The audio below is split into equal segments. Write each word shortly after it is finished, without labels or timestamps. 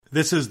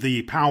This is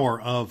the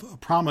Power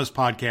of Promise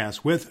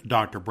podcast with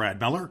Dr. Brad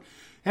Miller,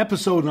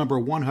 episode number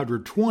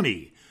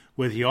 120,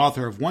 with the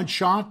author of One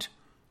Shot,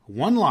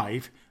 One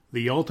Life,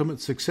 the ultimate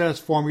success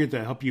formula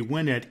to help you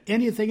win at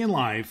anything in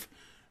life,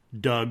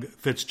 Doug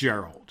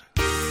Fitgerald.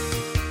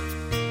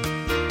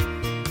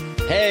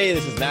 Hey,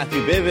 this is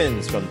Matthew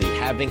Bivens from the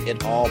Having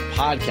It All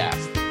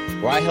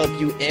podcast, where I help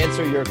you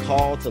answer your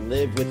call to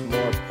live with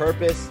more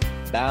purpose,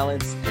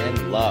 balance,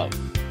 and love.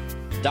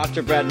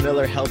 Dr. Brad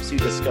Miller helps you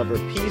discover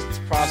peace,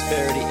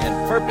 prosperity,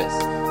 and purpose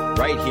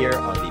right here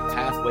on the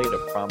Pathway to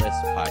Promise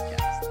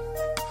podcast.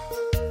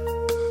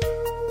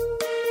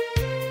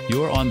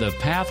 You're on the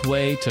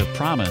Pathway to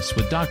Promise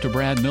with Dr.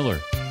 Brad Miller.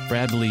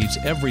 Brad believes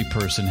every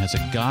person has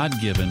a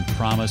God-given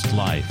promised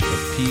life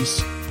of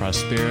peace,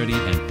 prosperity,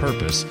 and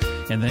purpose,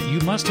 and that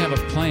you must have a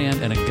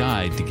plan and a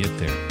guide to get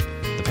there.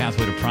 The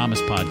Pathway to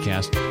Promise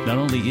podcast not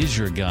only is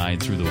your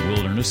guide through the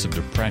wilderness of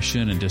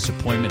depression and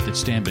disappointment that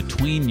stand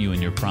between you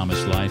and your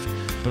promised life,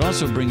 but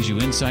also brings you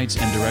insights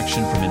and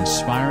direction from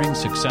inspiring,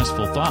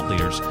 successful thought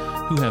leaders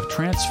who have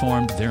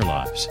transformed their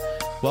lives.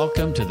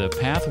 Welcome to the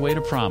Pathway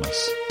to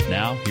Promise.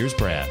 Now, here's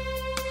Brad.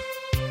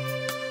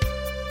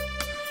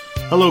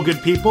 Hello,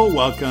 good people.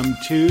 Welcome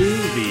to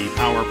the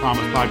Power of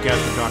Promise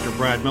podcast with Dr.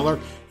 Brad Miller.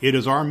 It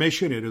is our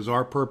mission, it is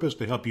our purpose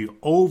to help you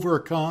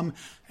overcome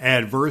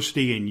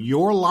adversity in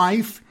your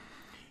life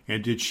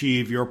and to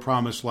achieve your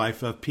promised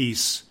life of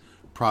peace,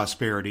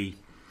 prosperity,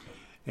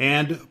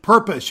 and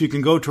purpose. You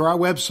can go to our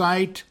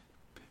website,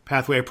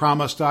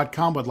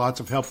 pathwaypromise.com, with lots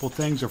of helpful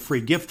things, a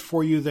free gift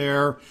for you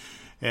there,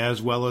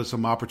 as well as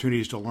some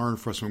opportunities to learn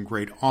from some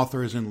great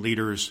authors and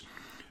leaders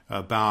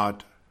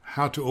about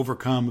how to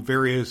overcome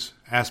various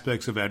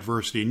aspects of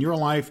adversity in your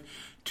life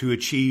to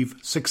achieve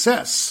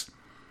success.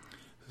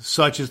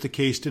 Such is the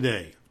case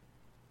today,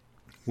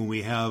 when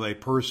we have a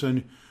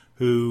person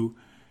who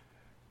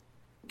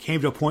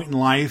came to a point in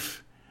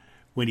life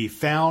when he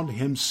found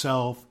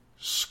himself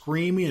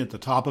screaming at the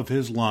top of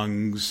his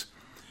lungs,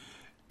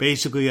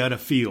 basically at a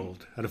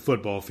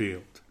football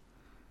field.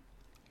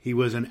 He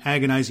was in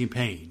agonizing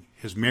pain.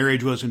 His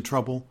marriage was in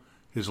trouble.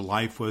 His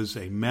life was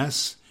a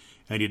mess,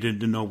 and he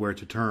didn't know where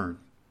to turn.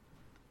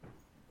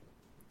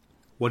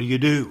 What do you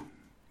do?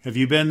 Have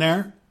you been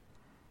there?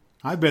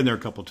 I've been there a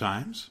couple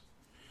times.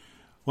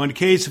 Well, in the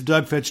case of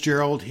Doug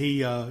Fitgerald,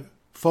 he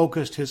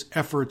focused his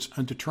efforts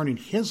into turning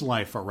his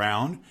life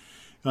around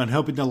and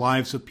helping the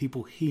lives of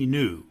people he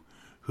knew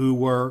who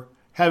were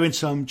having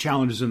some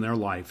challenges in their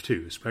life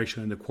too,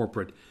 especially in the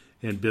corporate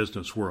and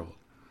business world.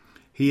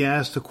 He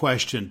asked the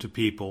question to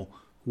people,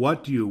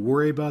 what do you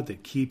worry about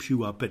that keeps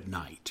you up at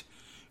night?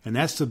 And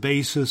that's the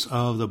basis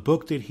of the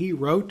book that he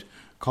wrote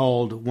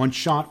called One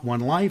Shot,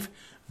 One Life,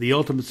 the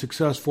ultimate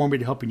success formula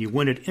to helping you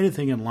win at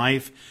anything in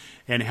life,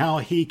 and how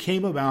he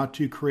came about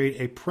to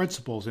create a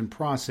principles and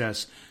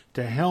process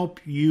to help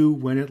you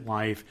win at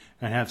life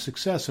and have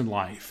success in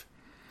life.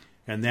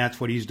 And that's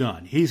what he's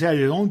done. He's had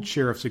his own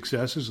share of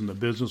successes in the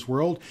business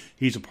world.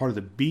 He's a part of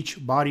the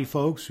Beachbody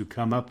folks who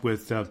come up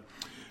with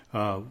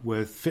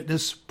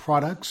fitness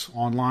products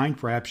online.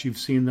 Perhaps you've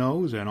seen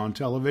those, and on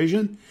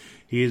television.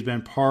 He has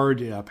been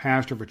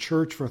pastor of a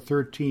church for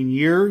 13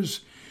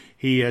 years.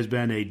 He has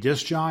been a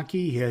disc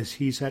jockey.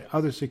 He's had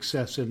other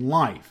success in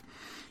life.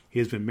 He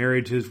has been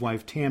married to his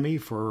wife, Tammy,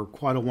 for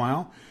quite a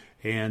while,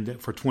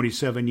 and for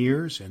 27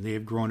 years, and they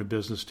have grown a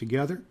business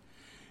together.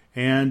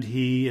 And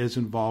he is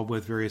involved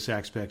with various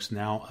aspects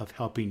now of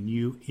helping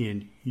you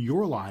in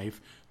your life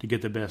to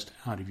get the best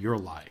out of your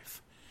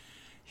life.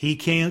 He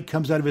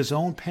comes out of his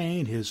own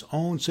pain, his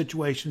own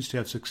situations to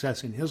have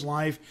success in his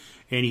life,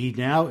 and he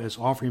now is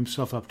offering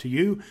himself up to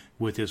you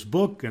with his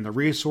book and the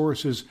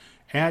resources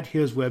at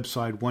his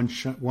website,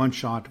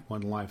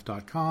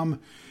 oneshotonelife.com.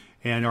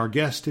 And our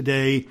guest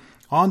today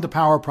on the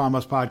Power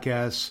Promise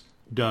podcast,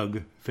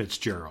 Doug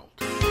Fitgerald.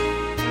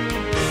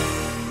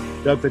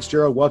 Doug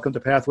Fitgerald, welcome to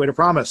Pathway to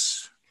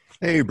Promise.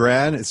 Hey,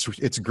 Brad.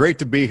 It's great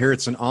to be here.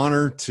 It's an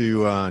honor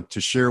to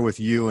share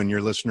with you and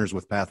your listeners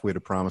with Pathway to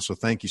Promise. So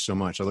thank you so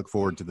much. I look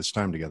forward to this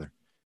time together.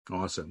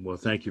 Awesome. Well,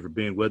 thank you for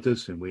being with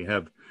us. And we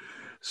have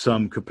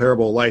some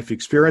comparable life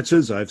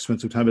experiences. I've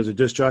spent some time as a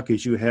disc jockey,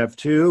 as you have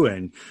too,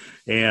 and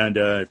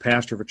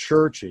pastor of a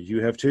church, as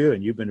you have too,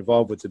 and you've been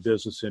involved with the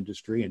business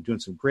industry and doing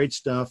some great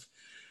stuff.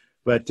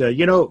 But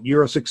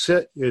you're a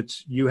success.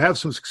 You have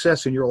some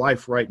success in your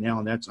life right now,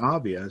 and that's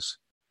obvious.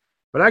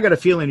 But I got a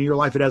feeling in your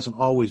life it hasn't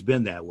always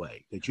been that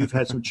way. That you've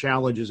had some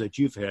challenges that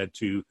you've had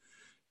to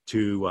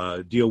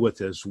deal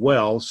with as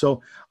well.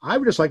 So I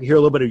would just like to hear a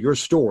little bit of your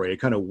story,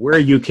 kind of where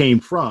you came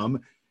from,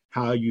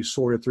 how you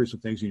sorted through some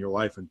things in your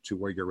life and to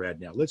where you're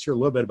at now. Let's hear a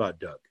little bit about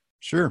Doug.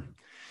 Sure.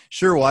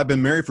 Well, I've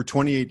been married for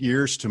 28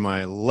 years to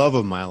my love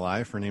of my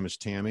life. Her name is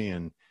Tammy,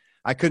 and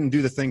I couldn't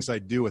do the things I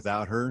do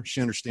without her. She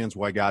understands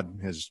why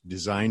God has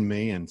designed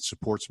me and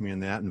supports me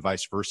in that, and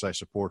vice versa. I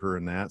support her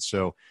in that.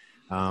 So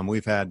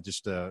we've had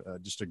just a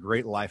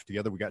great life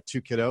together. We got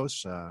two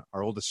kiddos.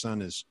 Our oldest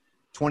son is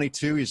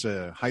 22. He's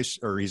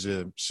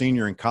a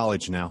senior in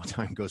college now.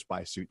 Time goes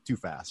by too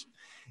fast.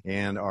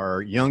 And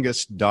our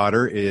youngest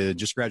daughter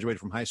just graduated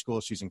from high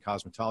school. She's in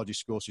cosmetology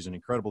school. She's an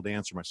incredible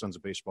dancer. My son's a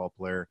baseball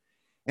player.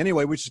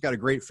 Anyway, we just got a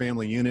great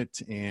family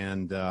unit,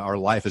 and our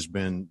life has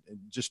been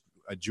just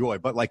a joy.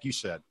 But like you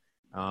said,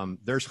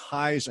 there's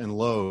highs and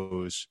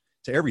lows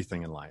to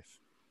everything in life.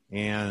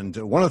 And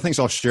one of the things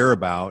I'll share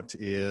about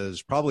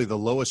is probably the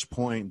lowest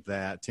point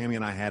that Tammy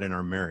and I had in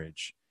our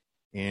marriage,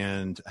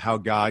 and how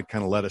God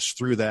kind of led us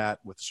through that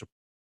with the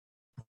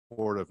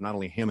support of not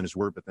only him and his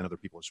word, but then other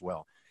people as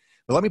well.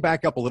 But let me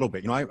back up a little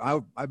bit.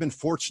 I've been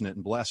fortunate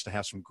and blessed to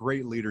have some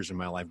great leaders in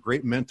my life,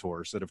 great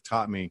mentors that have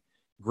taught me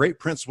great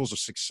principles of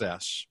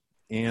success.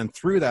 And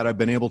through that, I've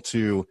been able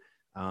to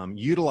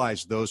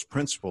utilize those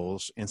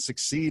principles and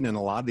succeed in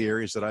a lot of the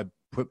areas that I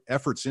put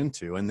efforts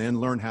into, and then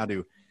learn how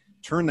to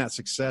turn that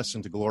success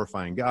into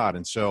glorifying God.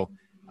 And so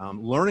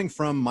learning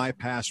from my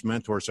past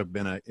mentors has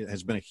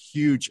been a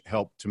huge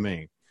help to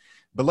me.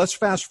 But let's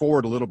fast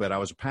forward a little bit. I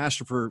was a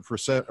pastor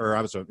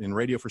in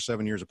radio for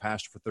 7 years, a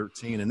pastor for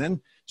 13, and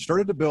then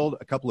started to build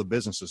a couple of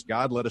businesses.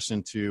 God led us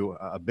into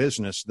a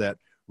business that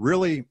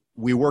really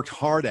we worked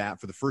hard at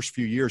for the first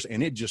few years,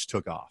 and it just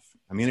took off.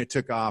 I mean, it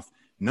took off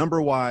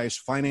number-wise,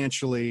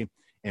 financially,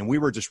 and we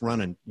were just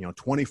running,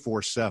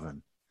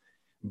 24/7.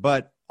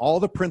 But all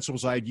the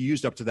principles I'd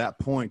used up to that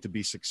point to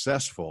be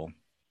successful,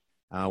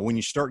 when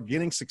you start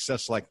getting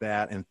success like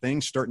that and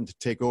things starting to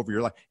take over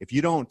your life, if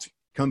you don't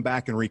come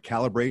back and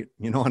recalibrate,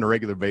 on a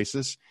regular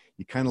basis,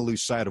 you kind of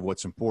lose sight of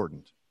what's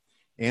important.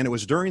 And it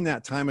was during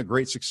that time of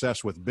great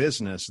success with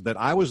business that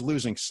I was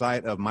losing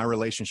sight of my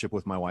relationship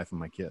with my wife and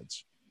my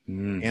kids.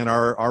 And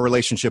our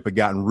relationship had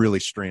gotten really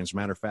strained. As a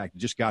matter of fact, it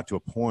just got to a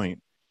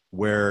point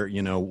where,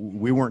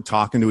 we weren't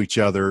talking to each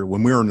other.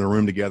 When we were in the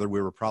room together, we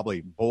were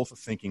probably both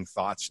thinking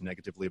thoughts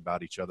negatively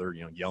about each other,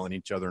 yelling at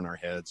each other in our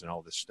heads and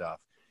all this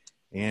stuff.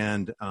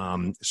 And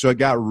so it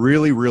got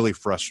really, really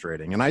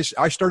frustrating. And I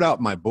started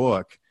out my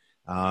book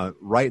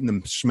right in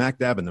the smack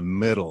dab in the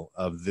middle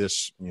of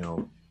this,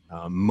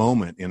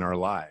 moment in our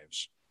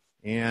lives.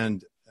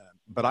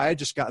 But I had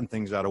just gotten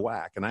things out of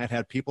whack, and I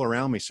had people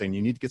around me saying,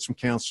 you need to get some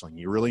counseling.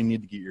 You really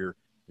need to get your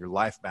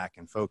life back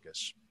in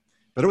focus.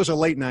 But it was a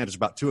late night. It was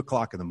about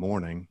 2:00 in the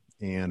morning,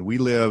 and we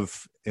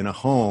live in a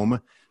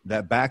home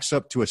that backs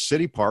up to a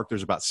city park.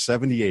 There's about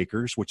 70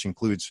 acres, which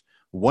includes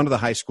one of the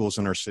high schools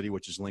in our city,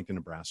 which is Lincoln,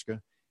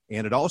 Nebraska.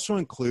 And it also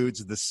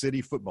includes the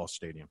city football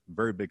stadium, a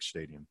very big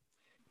stadium.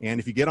 And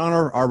if you get on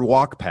our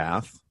walk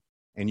path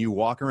and you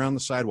walk around the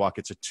sidewalk,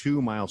 it's a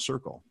 2-mile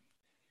circle.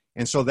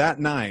 And so that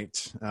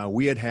night,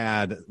 we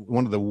had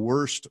one of the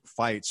worst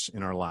fights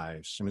in our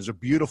lives. It was a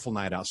beautiful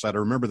night outside. I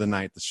remember the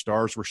night, the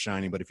stars were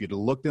shining, but if you'd have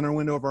looked in our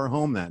window of our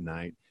home that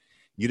night,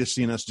 you'd have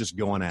seen us just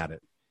going at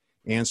it.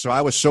 And so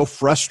I was so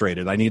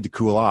frustrated, I needed to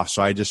cool off.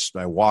 So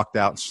I walked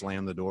out and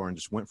slammed the door and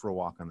just went for a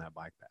walk on that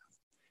bike path.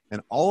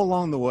 And all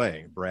along the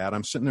way, Brad,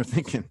 I'm sitting there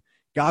thinking,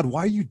 God, why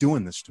are you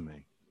doing this to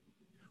me?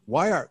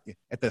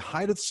 At the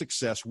height of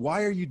success,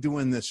 why are you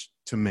doing this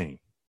to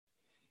me?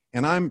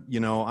 And I'm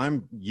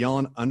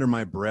yelling under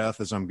my breath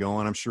as I'm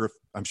going.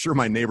 I'm sure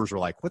my neighbors were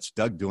like, "What's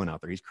Doug doing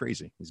out there? He's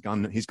crazy. He's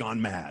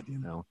gone mad."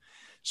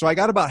 So I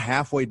got about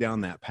halfway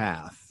down that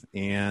path,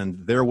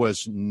 and there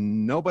was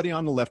nobody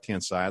on the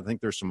left-hand side. I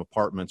think there's some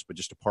apartments, but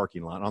just a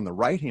parking lot. On the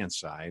right-hand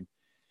side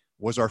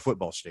was our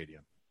football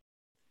stadium.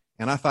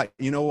 And I thought,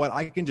 you know what?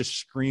 I can just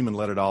scream and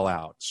let it all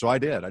out. So I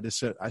did.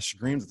 I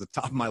screamed at the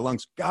top of my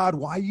lungs, "God,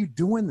 why are you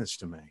doing this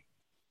to me?"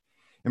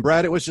 And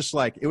Brad, it was just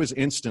like, it was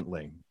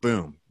instantly,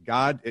 boom.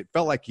 God, it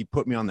felt like he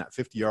put me on that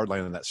 50-yard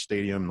line of that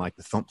stadium, like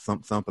the thump,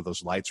 thump, thump of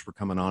those lights were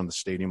coming on, the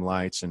stadium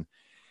lights. And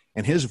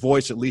his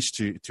voice, at least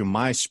to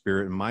my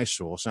spirit and my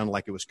soul, sounded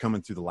like it was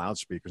coming through the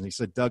loudspeakers. And he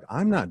said, "Doug,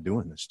 I'm not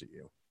doing this to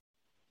you.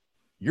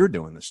 You're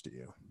doing this to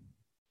you.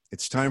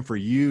 It's time for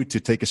you to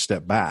take a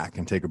step back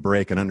and take a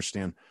break and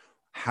understand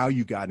how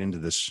you got into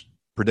this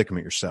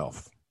predicament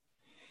yourself."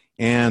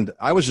 And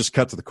I was just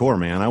cut to the core,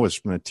 man.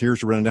 My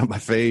tears were running down my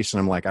face. And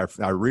I'm like,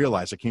 I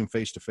realized I came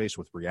face to face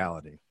with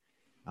reality.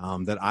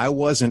 That I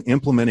wasn't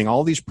implementing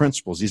all these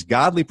principles, these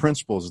godly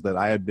principles that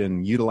I had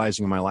been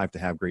utilizing in my life to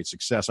have great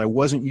success. I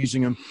wasn't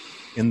using them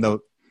in the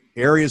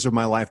areas of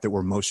my life that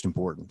were most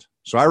important.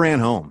 So I ran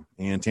home,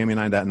 and Tammy and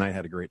I that night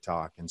had a great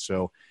talk. And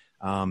so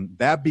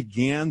that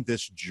began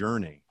this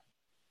journey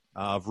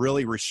of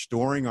really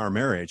restoring our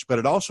marriage, but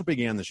it also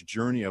began this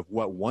journey of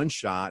what One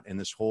Shot and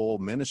this whole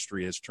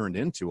ministry has turned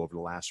into over the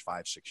last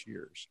 5-6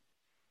 years.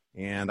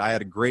 And I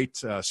had a great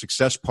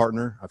success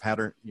partner. I've had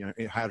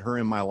her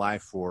in my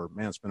life for,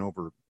 it's been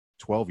over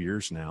 12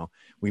 years now.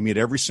 We meet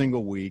every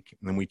single week,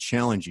 and then we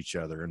challenge each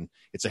other. And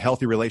it's a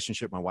healthy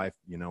relationship. My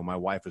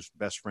wife is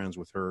best friends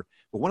with her.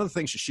 But one of the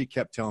things that she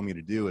kept telling me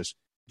to do is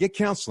get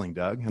counseling,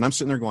 Doug. And I'm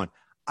sitting there going,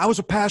 I was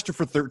a pastor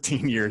for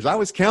 13 years. I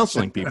was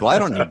counseling people. I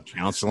don't need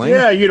counseling.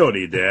 Yeah, you don't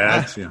need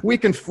that. We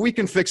can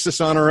fix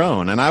this on our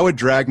own. And I would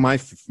drag my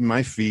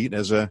feet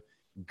as a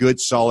good,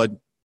 solid,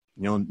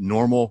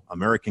 normal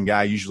American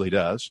guy usually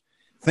does,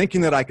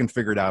 thinking that I can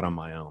figure it out on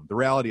my own. The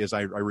reality is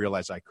I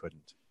realized I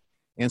couldn't.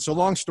 And so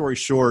long story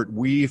short,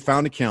 we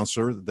found a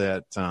counselor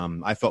that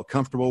I felt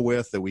comfortable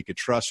with, that we could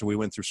trust, and we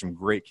went through some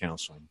great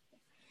counseling.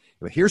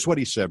 But here's what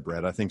he said,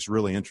 Brett, I think is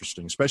really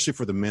interesting, especially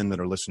for the men that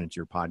are listening to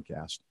your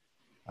podcast.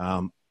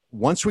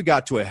 Once we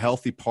got to a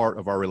healthy part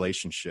of our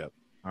relationship,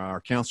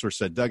 our counselor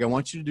said, Doug, I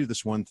want you to do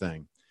this one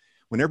thing.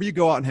 Whenever you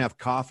go out and have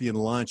coffee and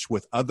lunch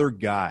with other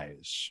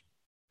guys,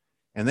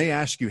 and they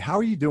ask you, how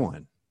are you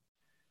doing?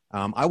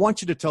 I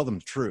want you to tell them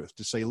the truth,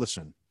 to say,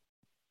 listen,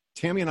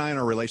 Tammy and I in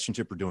our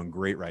relationship are doing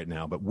great right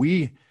now, but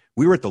we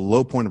were at the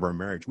low point of our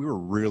marriage. We were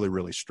really,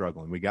 really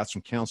struggling. We got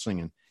some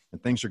counseling,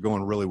 and things are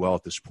going really well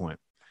at this point.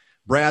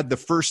 Brad, the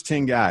first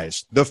 10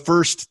 guys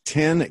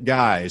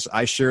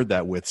I shared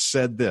that with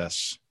said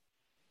this: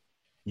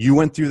 you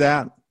went through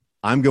that.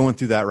 I'm going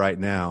through that right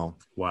now.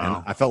 Wow.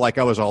 And I felt like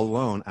I was all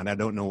alone, and I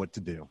don't know what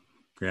to do.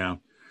 Yeah.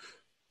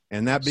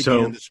 And that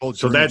began this whole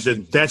journey. So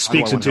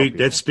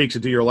that speaks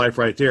into your life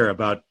right there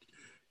about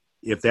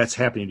if that's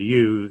happening to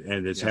you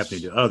and it's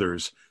happening to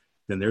others,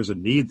 then there's a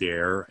need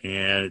there.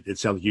 And it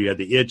sounds like you had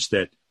the itch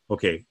that,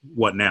 okay,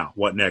 what now?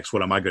 What next?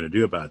 What am I going to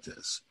do about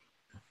this?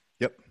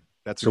 Yep.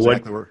 That's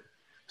exactly where.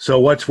 So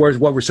what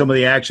were some of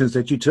the actions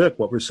that you took?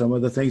 What were some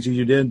of the things that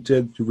you did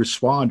to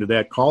respond to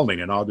that calling?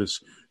 And I'll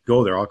just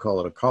go there. I'll call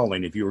it a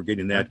calling. If you were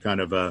getting that kind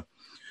of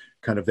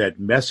that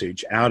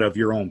message out of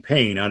your own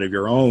pain, out of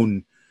your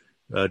own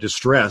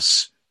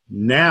distress,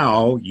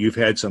 now you've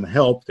had some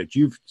help that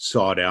you've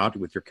sought out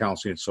with your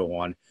counseling and so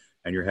on,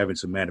 and you're having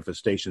some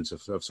manifestations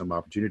of some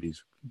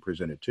opportunities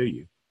presented to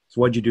you.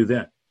 So what'd you do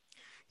then?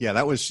 Yeah,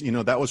 that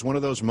was one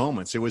of those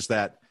moments. It was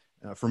that,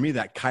 for me,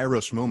 that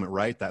Kairos moment,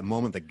 right? That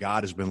moment that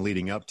God has been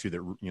leading up to,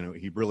 that,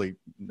 he really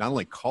not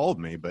only called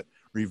me, but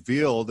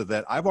revealed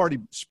that I've already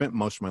spent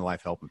most of my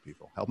life helping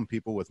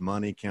people with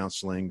money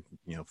counseling,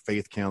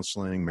 faith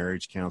counseling,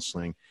 marriage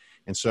counseling.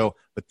 And so,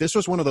 but this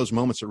was one of those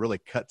moments that really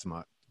cut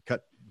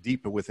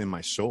deep within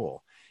my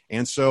soul.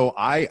 And so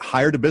I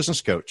hired a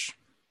business coach.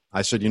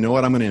 I said, you know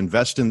what, I'm going to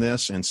invest in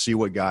this and see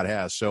what God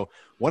has. So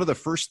one of the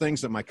first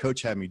things that my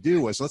coach had me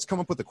do was, let's come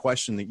up with a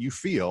question that you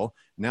feel,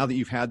 now that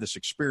you've had this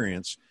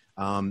experience,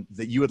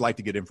 that you would like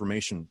to get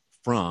information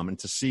from, and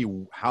to see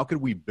how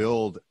could we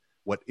build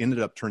what ended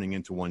up turning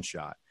into One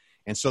Shot.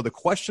 And so the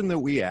question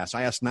that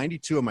I asked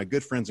 92 of my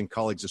good friends and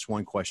colleagues this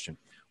one question: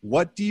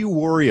 what do you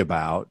worry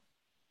about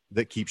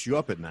that keeps you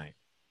up at night?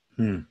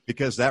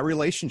 Because that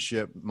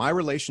relationship, my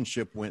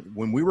relationship,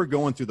 when we were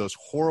going through those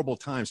horrible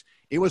times,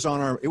 it was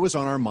on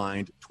our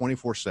mind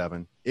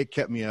 24/7. It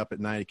kept me up at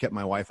night. It kept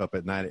my wife up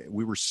at night.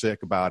 We were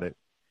sick about it.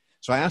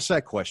 So I asked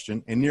that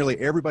question, and nearly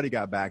everybody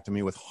got back to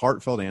me with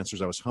heartfelt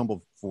answers. I was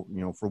humbled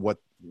for what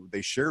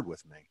they shared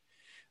with me.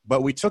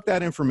 But we took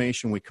that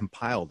information, we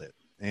compiled it,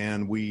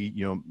 and we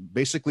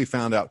basically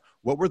found out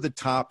what were the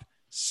top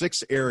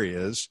 6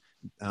 areas,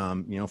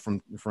 from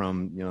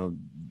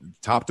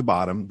top to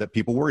bottom, that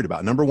people worried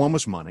about. Number 1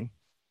 was money,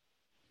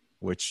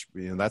 which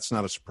that's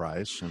not a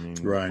surprise. I mean,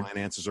 right.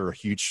 Finances are a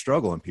huge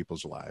struggle in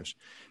people's lives.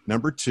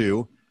 Number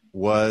 2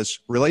 was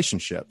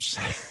relationships,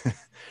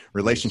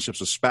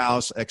 relationships with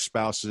spouse,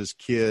 ex-spouses,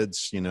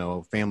 kids,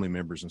 family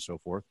members, and so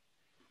forth.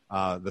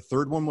 The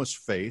third one was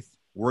faith.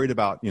 Worried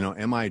about,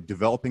 am I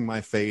developing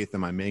my faith?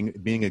 Am I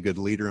being a good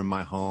leader in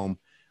my home?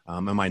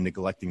 Am I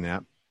neglecting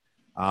that?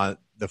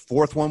 The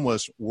fourth one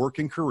was work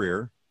and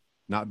career,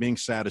 not being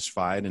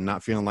satisfied and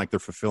not feeling like they're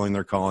fulfilling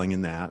their calling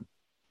in that.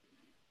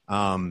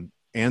 And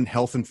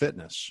health and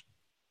fitness.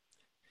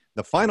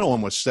 The final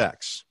one was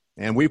sex.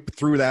 And we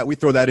throw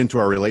that into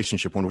our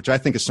relationship one, which I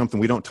think is something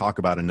we don't talk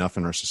about enough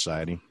in our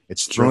society.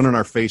 It's thrown in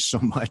our face so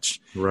much.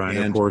 Right,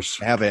 and of course.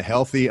 To have a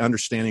healthy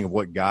understanding of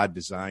what God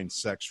designed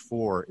sex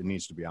for, it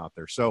needs to be out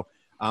there. So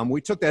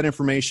we took that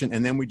information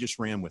and then we just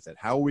ran with it.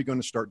 How are we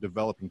going to start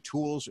developing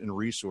tools and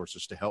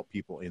resources to help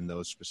people in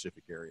those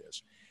specific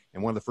areas?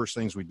 And one of the first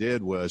things we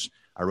did was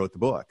I wrote the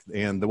book.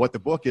 And what the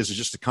book is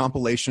just a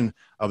compilation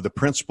of the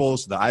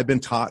principles that I've been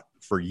taught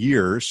for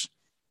years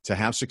to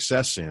have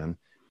success in,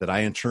 that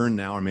I in turn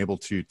now am able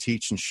to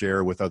teach and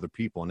share with other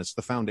people. And it's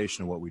the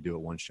foundation of what we do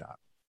at One Shot.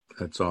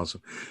 That's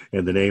awesome.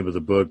 And the name of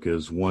the book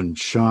is One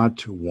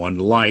Shot, One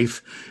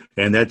Life.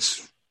 And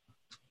that's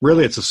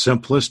really, it's a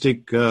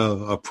simplistic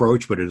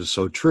approach, but it is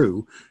so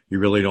true. You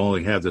really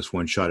only have this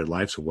one shot at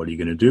life. So what are you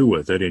going to do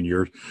with it? And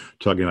you're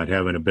talking about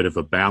having a bit of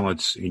a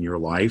balance in your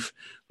life.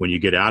 When you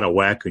get out of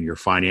whack on your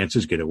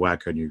finances, get a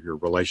whack on your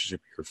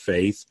relationship, your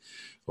faith,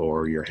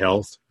 or your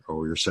health,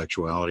 or your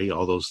sexuality,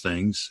 all those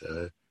things,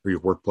 or your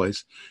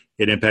workplace,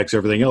 it impacts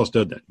everything else,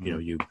 doesn't it?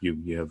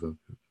 You have a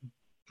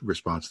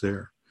response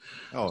there.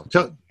 Oh,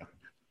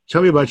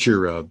 tell me about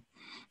your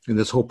in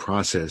this whole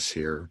process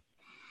here.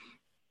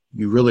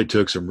 You really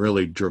took some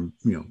really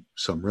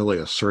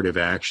assertive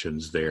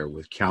actions there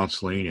with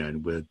counseling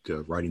and with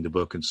writing the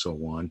book and so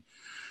on.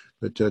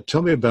 But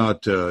tell me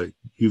about,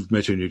 you've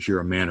mentioned that you're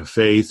a man of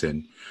faith,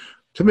 and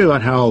tell me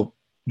about how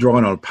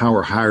drawing on a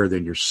power higher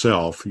than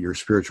yourself, your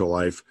spiritual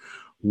life,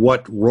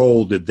 what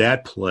role did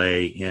that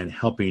play in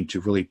helping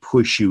to really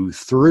push you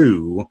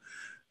through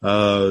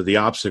the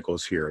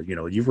obstacles here?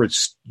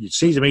 It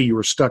seems to me you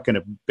were stuck in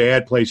a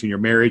bad place in your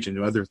marriage and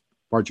other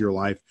parts of your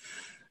life.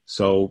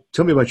 So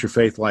tell me about your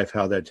faith life,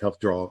 how that helped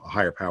draw a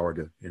higher power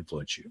to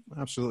influence you.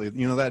 Absolutely.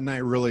 That night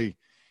it really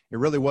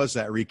was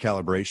that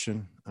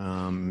recalibration.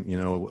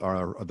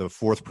 The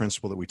fourth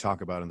principle that we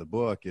talk about in the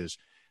book is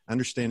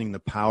understanding the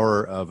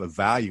power of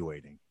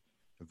evaluating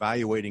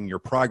your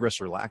progress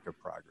or lack of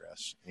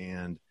progress.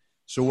 And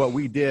so what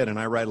we did, and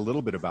I write a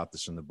little bit about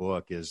this in the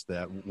book, is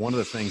that one of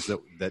the things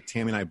that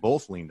Tammy and I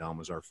both leaned on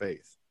was our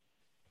faith.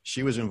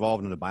 She was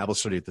involved in a Bible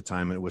study at the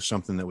time, and it was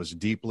something that was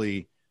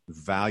deeply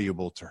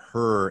valuable to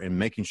her and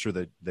making sure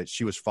that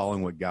she was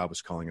following what God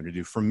was calling her to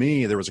do. For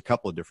me, there was a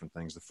couple of different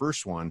things. The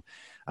first one,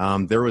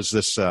 there was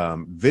this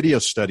video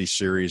study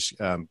series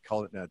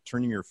called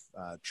Turning Your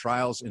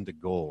Trials into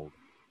Gold.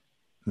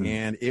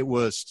 And it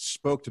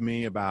spoke to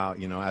me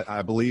about,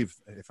 I believe,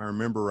 if I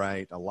remember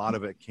right, a lot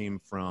of it came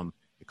from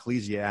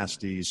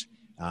Ecclesiastes.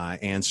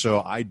 And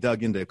so I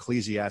dug into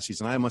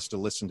Ecclesiastes, and I must have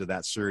listened to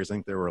that series. I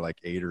think there were like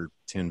 8 or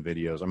 10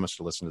 videos. I must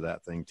have listened to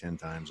that thing 10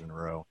 times in a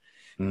row.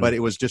 But it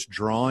was just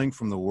drawing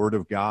from the Word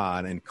of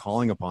God and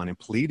calling upon Him,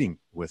 pleading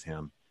with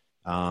Him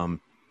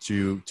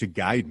to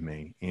guide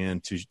me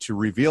and to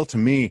reveal to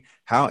me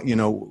how,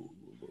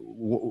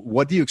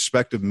 what do you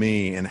expect of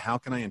me, and how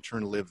can I in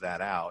turn live that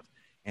out?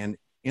 And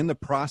in the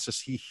process,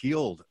 He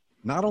healed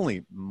not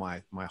only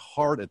my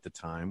heart at the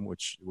time,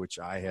 which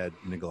I had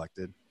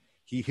neglected.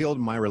 He healed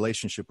my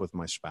relationship with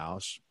my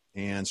spouse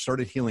and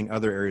started healing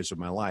other areas of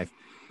my life.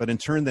 But in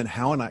turn, then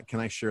how can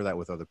I share that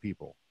with other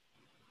people?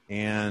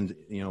 And,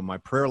 my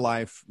prayer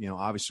life,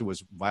 obviously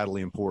was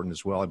vitally important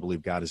as well. I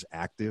believe God is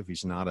active.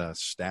 He's not a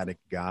static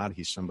God.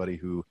 He's somebody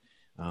who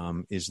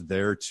is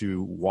there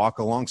to walk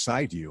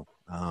alongside you,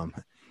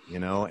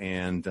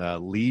 and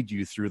lead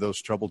you through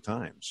those troubled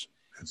times.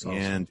 That's awesome.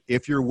 And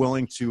if you're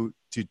willing to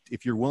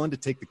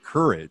take the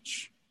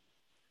courage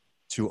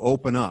to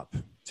open up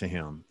to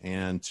Him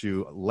and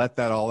to let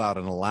that all out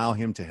and allow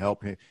Him to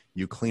help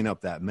you clean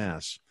up that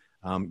mess,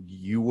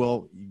 you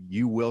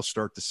will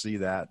start to see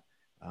that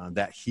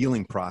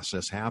healing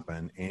process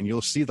happen, and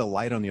you'll see the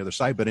light on the other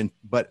side.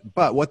 But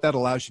what that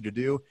allows you to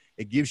do,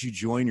 it gives you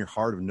joy in your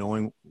heart of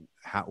knowing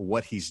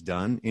what He's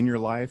done in your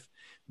life.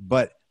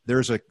 But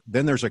there's a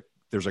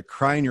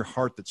cry in your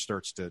heart that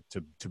starts to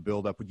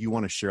build up. You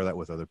want to share that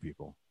with other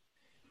people.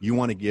 You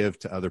want to give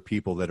to other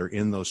people that are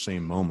in those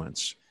same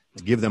moments.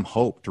 Give them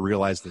hope to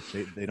realize that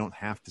they don't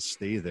have to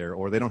stay there,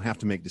 or they don't have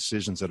to make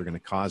decisions that are going to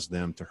cause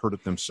them to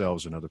hurt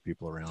themselves and other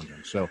people around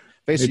them. So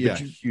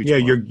basically, huge. Yeah,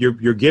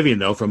 you're giving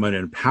though from an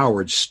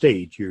empowered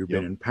state. You've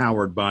been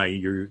empowered by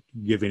you're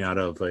giving out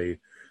of a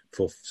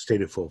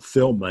state of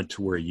fulfillment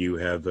where you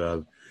have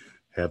an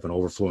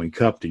overflowing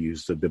cup, to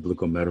use the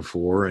biblical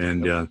metaphor,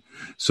 and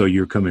so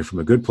you're coming from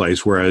a good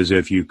place. Whereas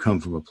if you come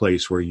from a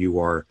place where you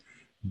are,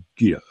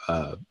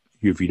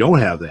 if you don't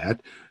have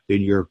that, then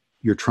you're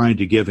trying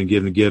to give and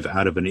give and give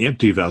out of an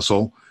empty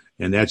vessel,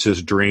 and that's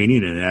just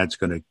draining, and that's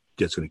going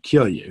to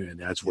kill you. And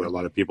that's where a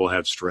lot of people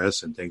have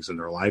stress and things in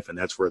their life, and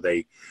that's where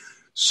they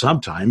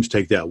sometimes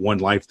take that one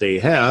life they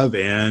have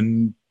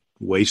and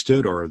waste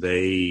it, or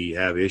they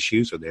have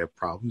issues, or they have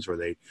problems, or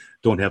they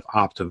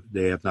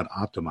have not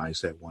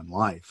optimized that one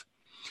life.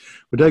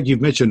 But Doug, you've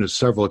mentioned on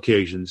several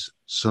occasions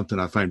something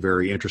I find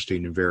very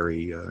interesting and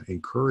very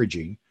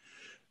encouraging,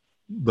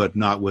 but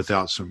not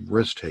without some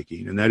risk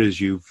taking, and that is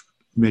you've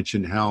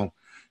mentioned how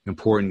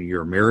important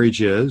your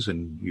marriage is,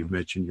 and you've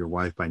mentioned your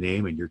wife by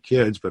name and your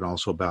kids, but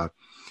also about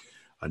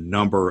a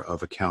number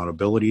of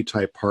accountability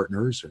type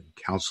partners and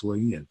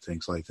counseling and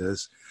things like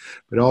this.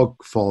 But it all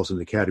falls in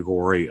the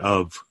category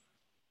of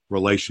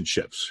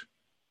relationships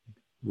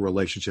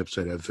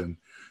that have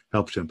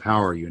helped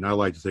empower you. And I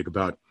like to think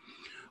about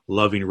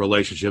loving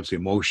relationships,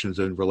 emotions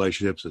and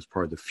relationships as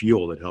part of the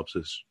fuel that helps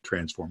us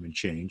transform and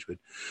change. But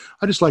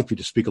I'd just like you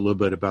to speak a little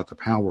bit about the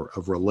power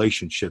of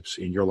relationships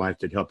in your life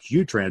that helps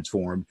you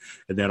transform,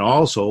 and that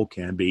also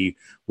can be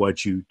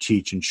what you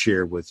teach and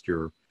share with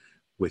your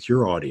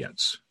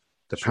audience.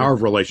 The power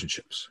of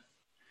relationships.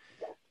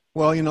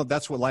 Well,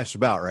 that's what life's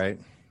about, right?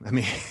 I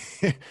mean,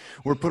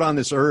 we're put on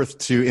this earth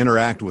to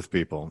interact with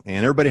people,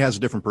 and everybody has a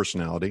different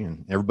personality,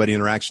 and everybody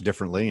interacts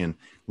differently, and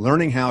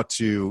learning how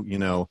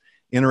to,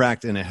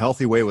 interact in a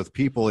healthy way with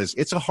people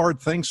it's a hard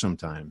thing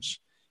sometimes.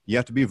 You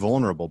have to be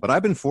vulnerable. But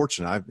I've been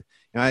fortunate.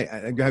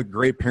 I got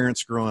great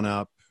parents growing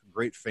up,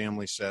 great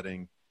family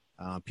setting,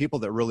 people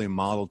that really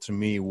modeled to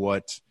me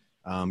what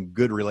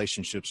good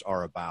relationships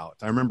are about.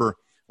 I remember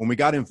when we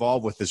got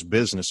involved with this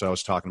business I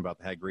was talking about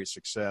that had great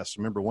success,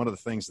 I remember one of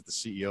the things that the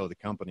CEO of the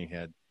company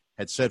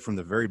had said from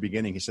the very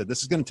beginning. He said,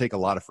 this is going to take a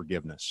lot of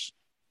forgiveness.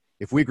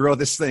 If we grow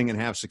this thing and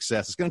have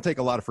success, it's going to take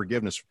a lot of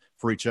forgiveness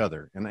for each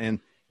other.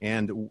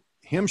 And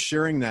him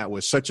sharing that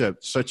was such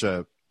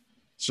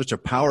a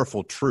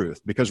powerful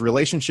truth, because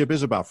relationship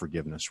is about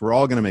forgiveness. We're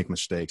all going to make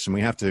mistakes, and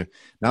we have to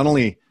not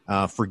only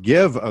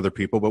forgive other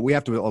people, but we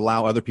have to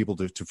allow other people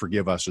to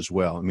forgive us as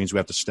well. It means we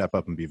have to step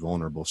up and be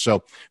vulnerable.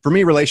 So for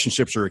me,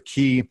 relationships are a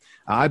key.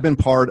 I've been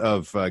part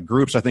of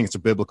groups. I think it's a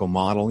biblical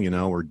model,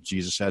 where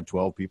Jesus had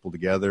 12 people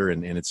together,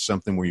 and it's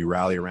something where you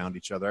rally around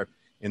each other.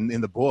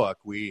 In the book,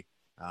 we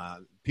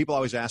people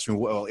always ask me,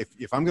 well,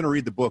 if I'm going to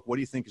read the book, what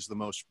do you think is the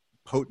most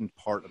potent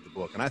part of the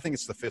book? And I think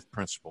it's the fifth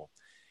principle,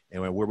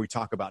 anyway, where we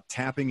talk about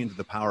tapping into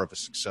the power of a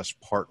success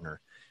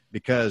partner.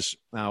 Because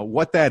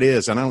what that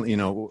is, and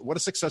what a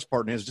success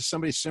partner is just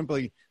somebody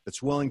simply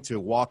that's willing to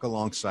walk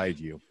alongside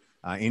you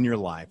in your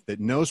life, that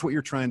knows what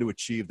you're trying to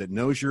achieve, that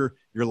knows your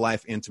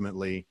life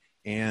intimately,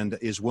 and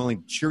is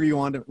willing to cheer you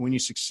on when you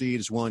succeed,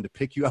 is willing to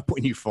pick you up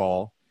when you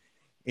fall.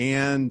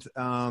 And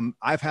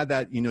I've had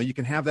that, you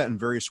can have that in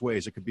various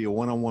ways. It could be a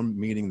one-on-one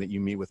meeting that you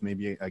meet with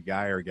maybe a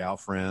guy or a gal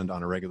friend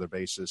on a regular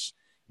basis.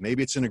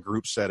 Maybe it's in a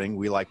group setting.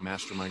 We like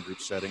mastermind group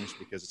settings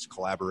because it's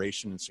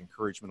collaboration, it's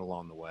encouragement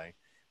along the way.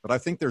 But I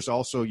think there's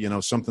also,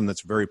 something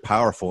that's very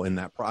powerful in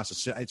that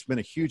process. It's been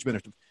a huge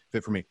benefit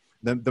for me.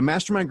 The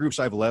mastermind groups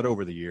I've led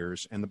over the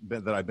years and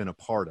that I've been a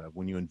part of,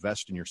 when you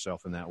invest in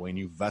yourself in that way and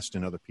you invest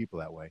in other people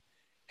that way,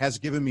 has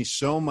given me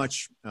so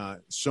much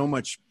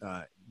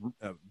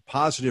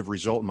positive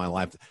result in my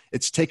life.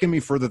 It's taken me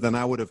further than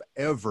I would have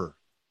ever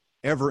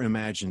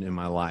imagined in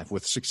my life,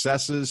 with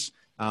successes,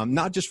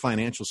 not just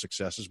financial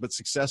successes, but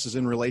successes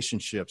in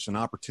relationships and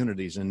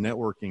opportunities and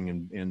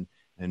networking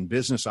and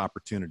business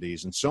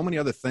opportunities and so many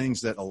other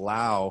things that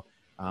allow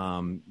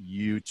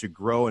you to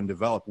grow and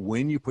develop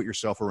when you put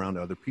yourself around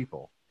other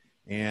people.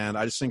 And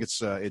I just think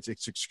it's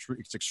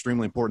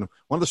extremely important.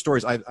 One of the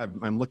stories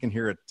I'm looking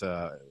here at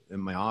in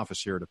my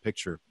office here at a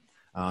picture,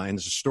 and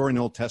there's a story in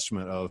the Old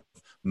Testament of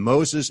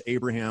Moses,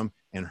 Abraham,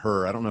 and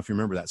Hur. I don't know if you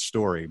remember that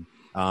story,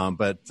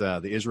 but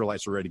the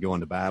Israelites were ready to go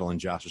into battle, and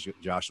Josh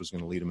was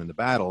going to lead them into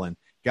battle. And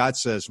God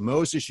says,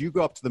 Moses, you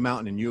go up to the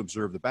mountain and you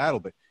observe the battle,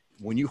 but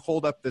when you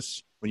hold up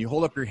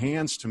your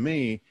hands to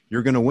me,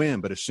 you're going to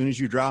win. But as soon as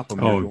you drop them,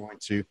 you're going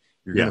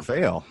to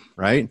fail,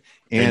 right?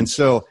 And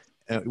so,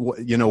 what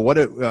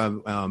do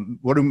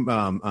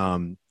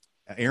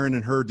Aaron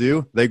and Hur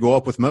do? They go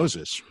up with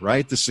Moses,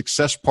 right? The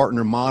success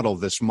partner model,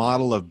 this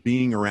model of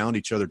being around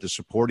each other to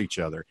support each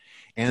other.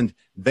 And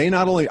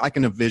I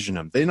can envision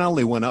them. They not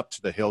only went up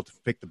to the hill to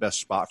pick the best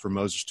spot for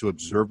Moses to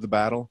observe the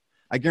battle.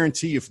 I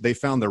guarantee you, if they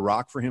found the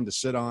rock for him to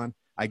sit on,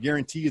 I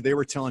guarantee you they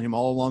were telling him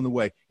all along the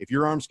way, if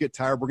your arms get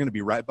tired, we're going to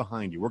be right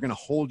behind you. We're going to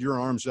hold your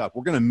arms up.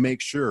 We're going to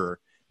make sure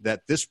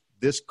that this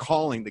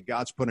calling that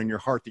God's put in your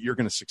heart that you're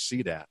going to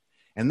succeed at.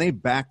 And they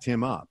backed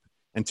him up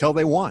until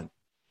they won.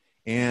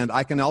 And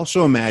I can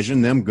also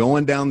imagine them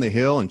going down the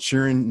hill and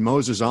cheering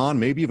Moses on,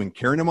 maybe even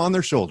carrying him on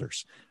their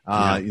shoulders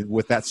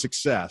with that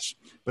success.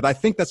 But I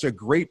think that's a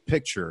great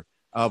picture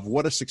of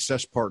what a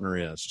success partner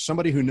is.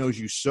 Somebody who knows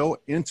you so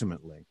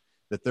intimately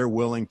that they're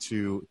willing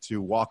to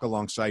walk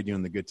alongside you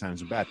in the good times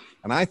and bad.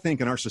 And I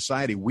think in our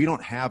society, we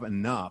don't have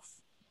enough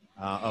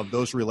of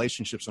those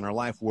relationships in our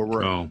life where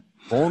we're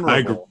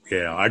vulnerable.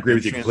 I agree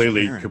with you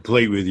completely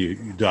with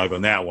you, Doug,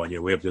 on that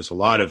one. We have just a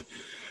lot of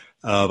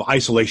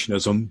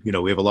isolationism.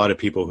 We have a lot of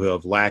people who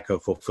have lack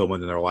of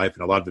fulfillment in their life,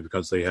 and a lot of it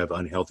because they have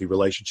unhealthy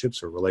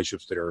relationships or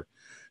relationships that are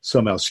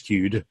somehow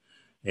skewed.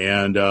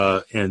 And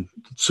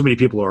so many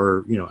people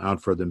are,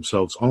 out for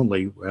themselves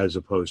only as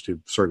opposed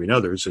to serving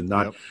others and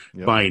not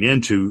buying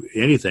into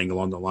anything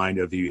along the line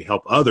of you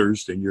help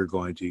others, then you're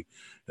going to,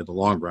 in the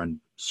long run,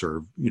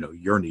 serve,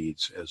 your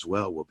needs as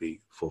well will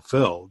be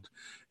fulfilled.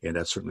 And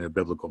that's certainly a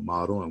biblical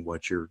model and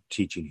what you're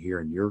teaching here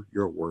in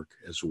your work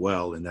as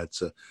well. And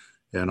that's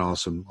an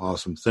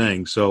awesome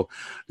thing. So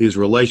these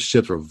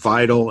relationships are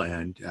vital.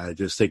 And I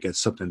just think it's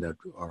something that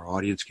our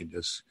audience can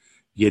just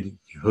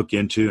hook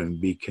into and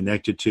be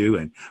connected to,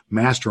 and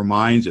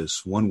masterminds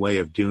is one way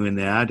of doing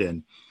that.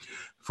 And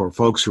for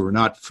folks who are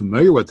not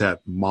familiar with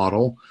that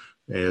model,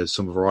 as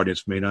some of our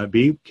audience may not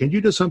be, can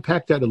you just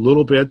unpack that a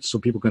little bit so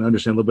people can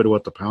understand a little bit of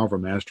what the power of a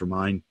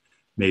mastermind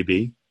may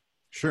be?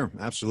 Sure,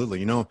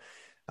 absolutely. There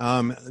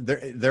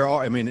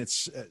are. I mean,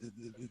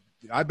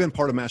 I've been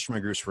part of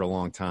mastermind groups for a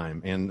long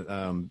time,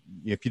 and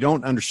if you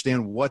don't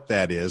understand what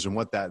that is and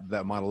what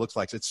that model looks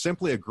like, it's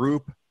simply a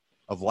group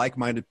of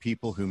like-minded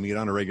people who meet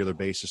on a regular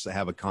basis that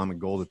have a common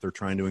goal that they're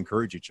trying to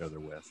encourage each other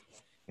with.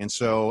 And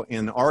so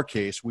in our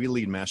case, we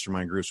lead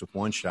mastermind groups with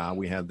one shot.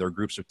 There are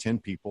groups of 10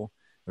 people.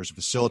 There's a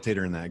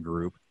facilitator in that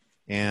group.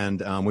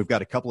 And we've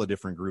got a couple of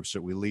different groups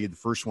that we lead. The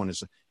first one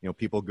is,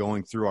 people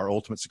going through our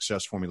ultimate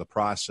success formula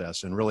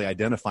process and really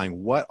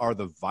identifying what are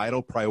the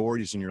vital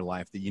priorities in your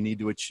life that you need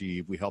to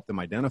achieve. We help them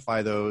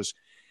identify those.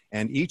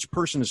 And each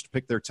person is to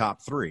pick their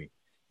top three.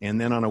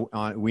 And then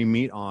we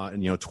meet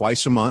on,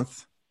 twice a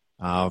month.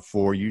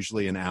 For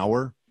usually an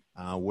hour,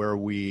 where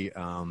we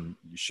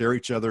share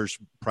each other's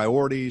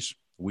priorities.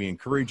 We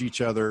encourage each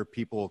other.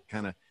 People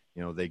kind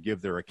of, they give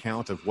their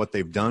account of what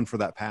they've done for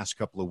that past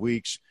couple of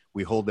weeks.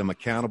 We hold them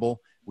accountable.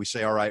 We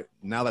say, all right,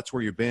 now that's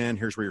where you've been.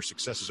 Here's where your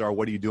successes are.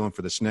 What are you doing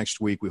for this next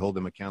week? We hold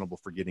them accountable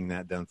for getting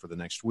that done for the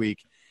next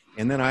week.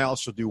 And then I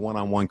also do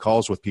one-on-one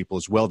calls with people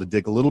as well to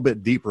dig a little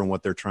bit deeper in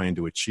what they're trying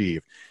to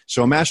achieve.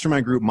 So a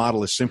mastermind group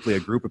model is simply a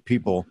group of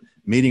people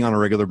meeting on a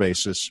regular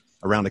basis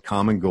around a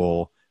common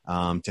goal,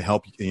 to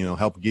help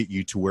get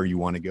you to where you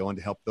want to go and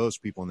to help those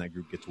people in that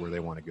group get to where they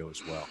want to go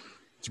as well.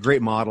 It's a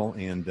great model,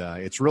 and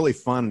it's really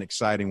fun and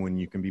exciting when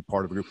you can be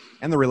part of a group.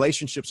 And the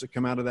relationships that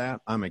come out of that,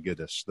 oh my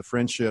goodness, the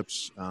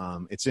friendships,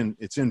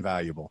 it's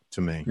invaluable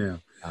to me.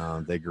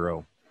 Yeah. They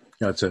grow.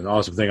 That's an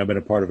awesome thing. I've been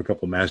a part of a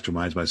couple of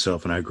masterminds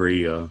myself, and I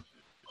agree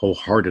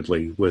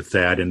wholeheartedly with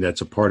that. And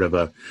that's a part of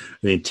the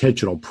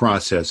intentional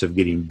process of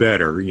getting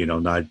better,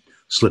 not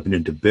slipping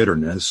into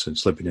bitterness and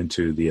slipping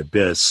into the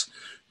abyss,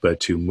 but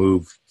to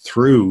move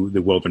through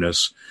the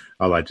wilderness.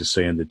 I like to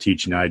say in the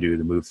teaching I do,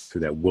 to move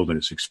through that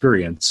wilderness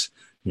experience,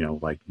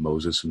 like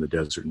Moses in the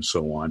desert and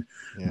so on,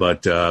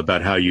 but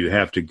about how you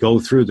have to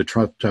go through the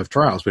tough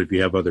trials. But if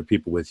you have other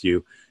people with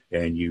you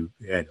and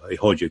they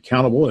hold you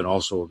accountable and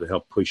also to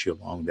help push you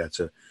along, that's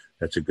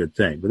a good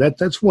thing. But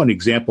that's one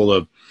example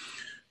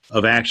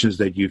of actions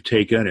that you've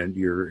taken and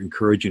you're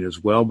encouraging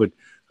as well. But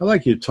I'd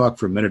like you to talk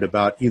for a minute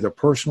about either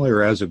personally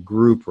or as a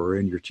group or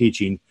in your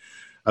teaching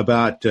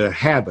about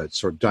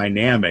habits or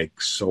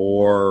dynamics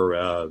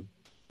or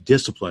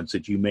disciplines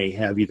that you may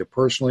have either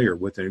personally or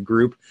within a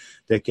group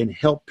that can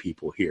help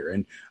people here.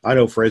 And I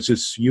know, for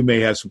instance, you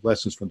may have some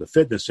lessons from the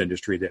fitness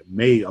industry that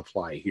may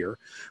apply here,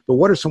 but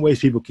what are some ways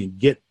people can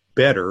get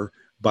better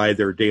by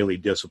their daily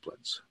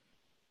disciplines?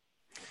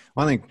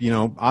 Well, I think,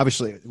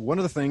 obviously one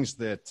of the things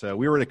that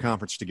we were at a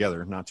conference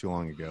together not too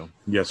long ago.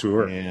 Yes, we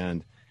were.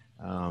 And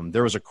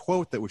there was a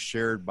quote that was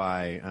shared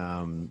by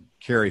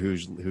Carrie,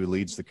 who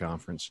leads the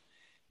conference.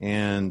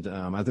 And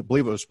I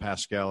believe it was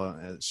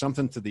Pascal,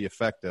 something to the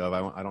effect of,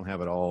 I don't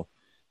have it all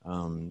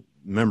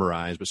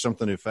memorized, but something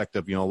to the effect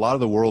of, a lot of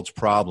the world's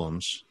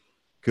problems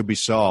could be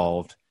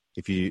solved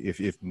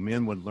if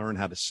men would learn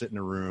how to sit in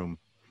a room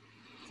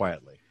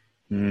quietly.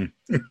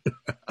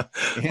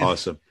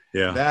 Awesome.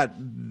 Yeah. That,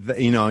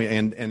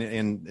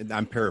 and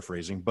I'm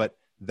paraphrasing, but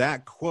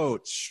that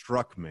quote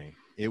struck me.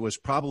 It was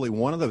probably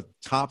one of the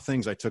top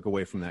things I took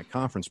away from that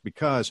conference,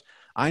 because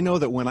I know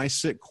that when I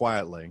sit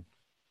quietly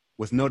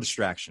with no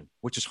distraction,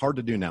 which is hard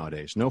to do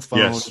nowadays, no phone,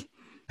 yes.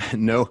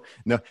 no.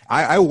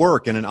 I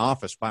work in an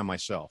office by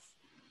myself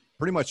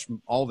pretty much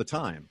all the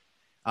time.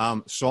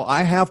 So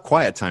I have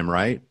quiet time,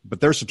 right?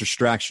 But there's a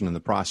distraction in the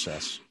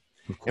process.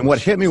 And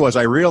what hit me was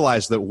I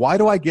realized that why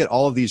do I get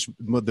all of these,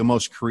 the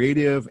most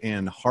creative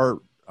and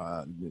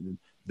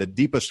the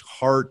deepest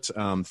heart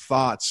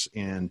thoughts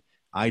and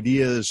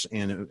ideas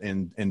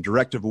and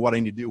directive of what I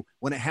need to do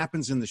when it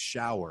happens in the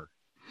shower?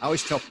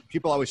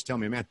 People always tell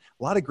me, man,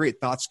 a lot of great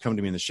thoughts come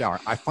to me in the shower.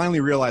 I finally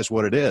realized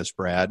what it is,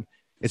 Brad.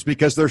 It's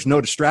because there's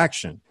no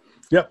distraction.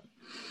 Yep.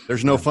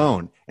 There's no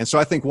phone. And so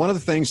I think one of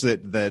the things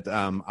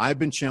that I've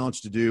been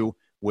challenged to do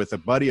with a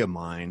buddy of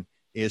mine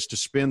is to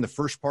spend the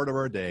first part of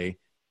our day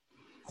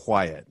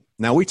quiet.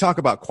 Now, we talk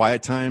about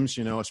quiet times,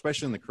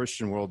 especially in the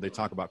Christian world, they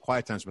talk about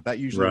quiet times, but that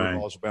usually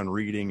revolves around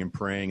reading and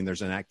praying, and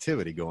there's an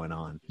activity going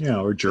on.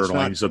 Yeah, or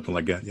journaling, something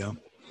like that, yeah.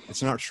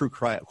 It's not true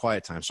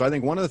quiet time. So I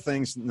think one of the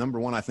things, number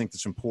one, I think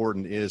that's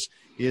important is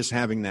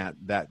having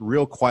that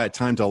real quiet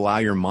time to allow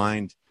your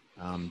mind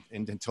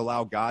and to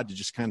allow God to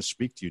just kind of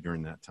speak to you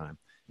during that time.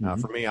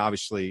 For me,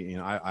 obviously,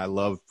 I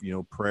love,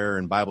 prayer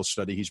and Bible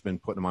study. He's been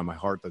putting on my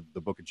heart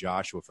the book of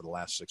Joshua for the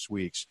last 6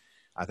 weeks.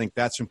 I think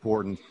that's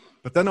important.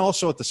 But then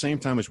also at the same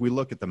time, as we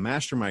look at the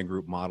mastermind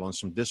group model and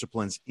some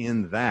disciplines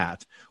in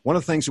that, one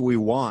of the things that we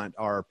want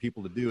our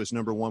people to do is,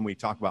 number one, we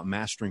talk about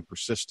mastering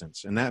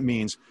persistence. And that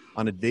means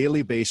on a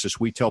daily basis,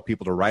 we tell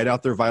people to write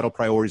out their vital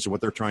priorities of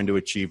what they're trying to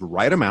achieve,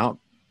 write them out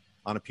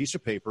on a piece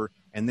of paper,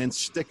 and then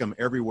stick them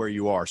everywhere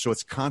you are. So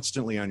it's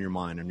constantly on your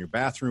mind, on your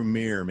bathroom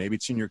mirror, maybe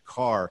it's in your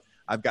car.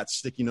 I've got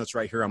sticky notes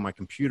right here on my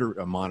computer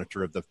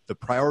monitor of the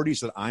priorities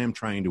that I am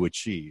trying to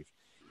achieve.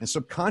 And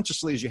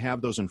subconsciously, as you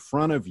have those in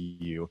front of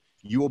you,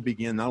 you will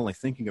begin not only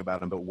thinking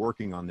about them, but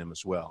working on them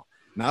as well.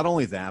 Not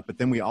only that, but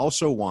then we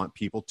also want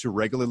people to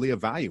regularly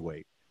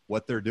evaluate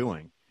what they're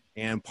doing.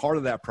 And part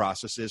of that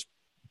process is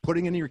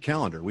putting in your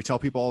calendar. We tell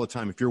people all the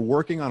time, if you're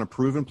working on a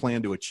proven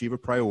plan to achieve a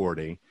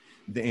priority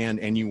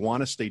and you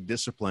want to stay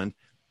disciplined,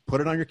 put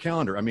it on your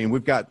calendar. I mean,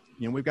 we've got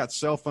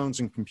cell phones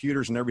and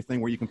computers and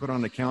everything where you can put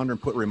on the calendar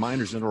and put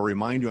reminders in, it'll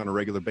remind you on a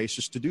regular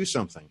basis to do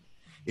something.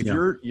 If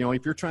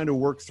you're trying to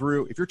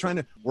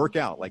work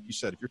out, like you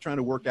said, if you're trying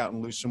to work out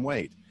and lose some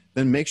weight,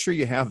 then make sure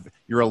you have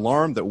your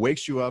alarm that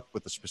wakes you up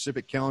with a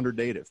specific calendar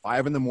date at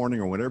 5 a.m.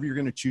 or whenever you're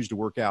going to choose to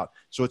work out.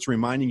 So it's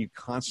reminding you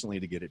constantly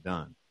to get it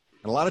done.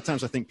 And a lot of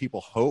times I think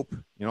people hope,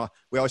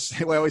 we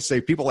always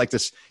say people like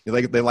this,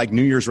 they like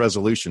New Year's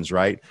resolutions,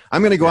 right?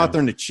 I'm going to go out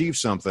there and achieve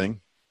something,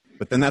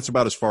 but then that's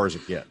about as far as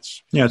it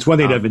gets. Yeah. It's one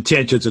thing to have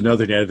intentions,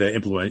 another thing to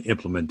have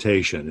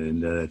implementation.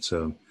 And it's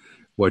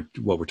what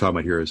we're talking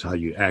about here is how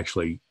you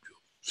actually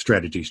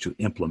strategies to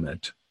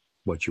implement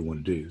what you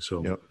want to do.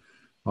 So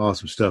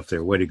awesome stuff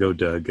there. Way to go,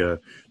 Doug.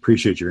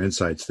 Appreciate your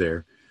insights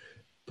there.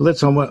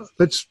 But I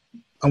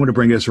want to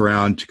bring this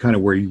around to kind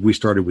of where we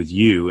started with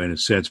you in a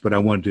sense, but I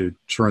wanted to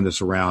turn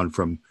this around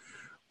from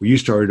where you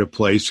started a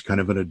place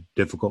kind of in a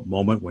difficult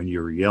moment when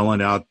you were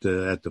yelling out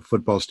at the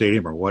football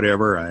stadium or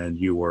whatever, and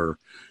you were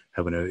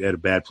at a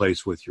bad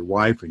place with your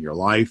wife and your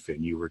life,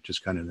 and you were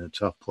just kind of in a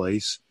tough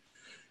place.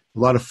 A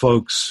lot of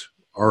folks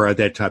are at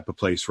that type of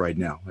place right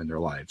now in their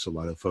lives. A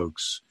lot of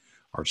folks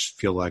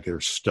feel like they're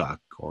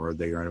stuck, or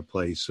they are in a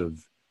place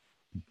of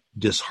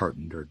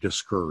disheartened or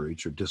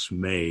discouraged or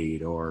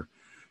dismayed, or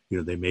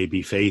they may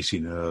be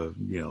facing a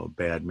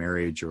bad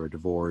marriage or a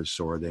divorce,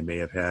 or they may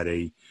have had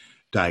a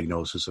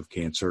diagnosis of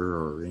cancer,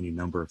 or any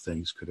number of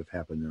things could have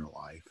happened in their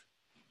life.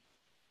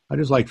 I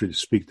just like for you to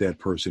speak to that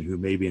person who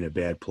may be in a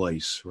bad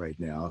place right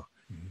now.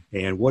 Mm-hmm.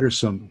 And what are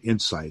some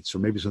insights, or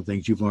maybe some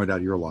things you've learned out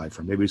of your life,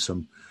 or maybe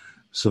some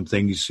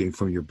things you see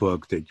from your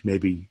book that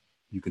maybe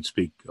you can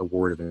speak a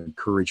word of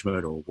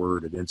encouragement or a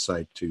word of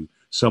insight to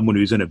someone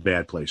who's in a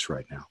bad place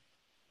right now?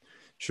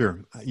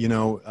 Sure.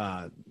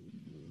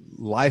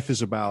 Life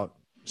is about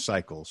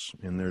cycles,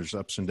 and there's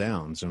ups and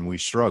downs, and we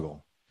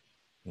struggle.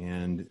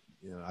 And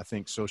I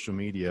think social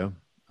media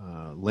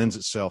lends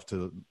itself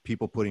to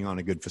people putting on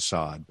a good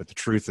facade. But the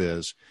truth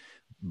is,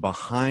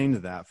 behind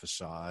that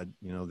facade,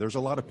 there's a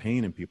lot of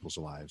pain in people's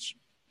lives.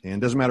 And it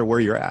doesn't matter where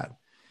you're at.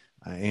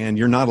 And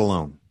you're not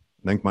alone.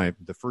 I think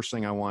the first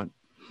thing I want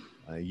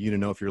you to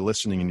know, if you're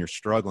listening and you're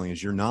struggling,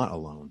 is you're not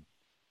alone.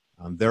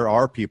 There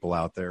are people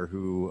out there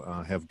who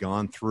have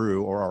gone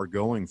through or are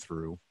going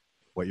through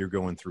what you're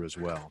going through as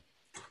well.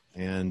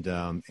 And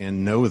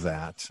know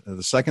that.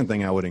 The second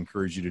thing I would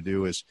encourage you to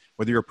do is,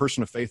 whether you're a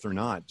person of faith or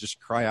not, just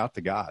cry out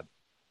to God.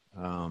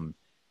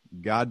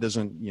 God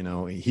doesn't,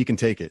 he can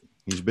take it.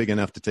 He's big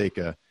enough to take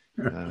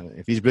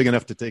if he's big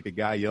enough to take a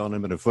guy yelling at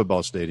him at a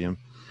football stadium.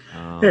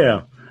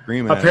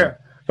 Screaming at him.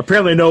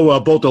 Apparently no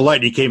bolt of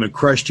lightning came and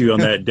crushed you on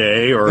that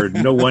day, or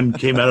no one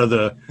came out of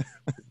the,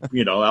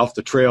 off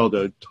the trail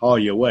to haul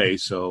you away.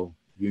 So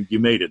you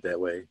made it that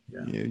way.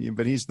 Yeah.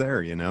 But he's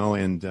there,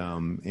 and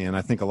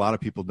I think a lot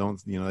of people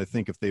don't, they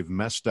think if they've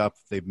messed up,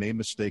 they've made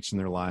mistakes in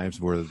their lives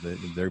where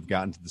they've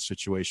gotten to the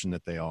situation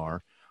that they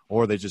are,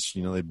 or they just,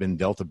 they've been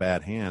dealt a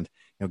bad hand.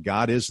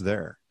 God is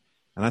there.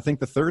 And I think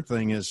the third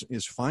thing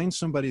is find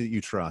somebody that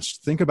you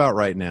trust. Think about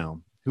right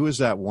now, who is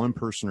that one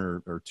person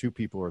or two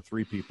people or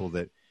three people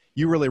that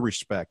you really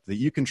respect, that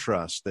you can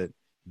trust,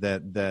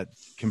 that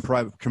can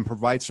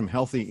provide some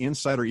healthy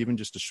insight, or even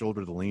just a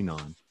shoulder to lean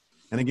on.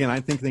 And again, I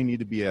think they need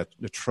to be a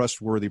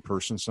trustworthy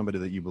person, somebody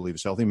that you believe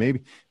is healthy.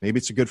 Maybe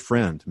it's a good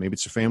friend. Maybe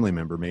it's a family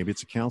member. Maybe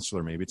it's a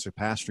counselor. Maybe it's a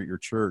pastor at your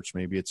church.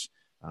 Maybe it's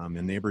a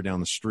neighbor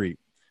down the street.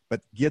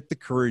 But get the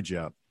courage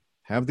up.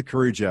 Have the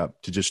courage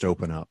up to just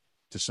open up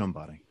to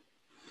somebody.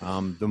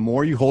 The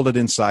more you hold it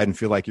inside and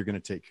feel like you're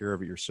going to take care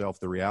of it yourself,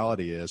 the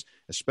reality is,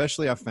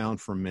 especially I've found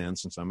for men,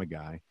 since I'm a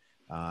guy,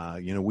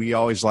 we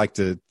always like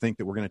to think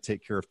that we're going to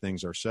take care of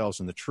things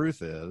ourselves. And the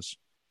truth is,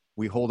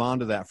 we hold on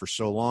to that for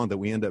so long that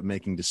we end up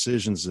making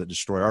decisions that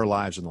destroy our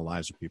lives and the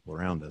lives of people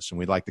around us. And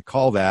we'd like to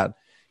call that,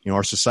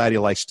 our society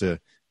likes to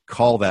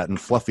call that and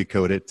fluffy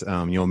coat it,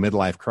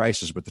 midlife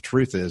crisis. But the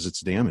truth is,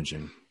 it's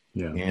damaging.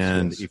 Yeah,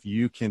 and if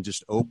you can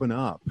just open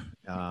up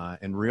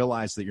and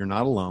realize that you're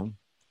not alone,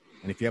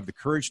 and if you have the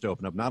courage to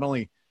open up, not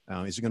only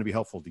is it going to be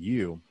helpful to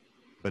you,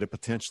 but it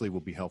potentially will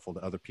be helpful to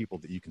other people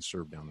that you can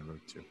serve down the road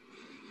too.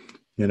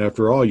 And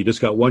after all, you just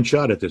got one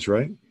shot at this,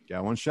 right?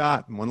 Got one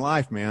shot, one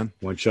life, man.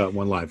 One shot,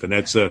 one life. And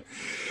that's the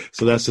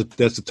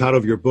title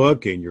of your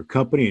book and your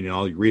company and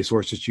all your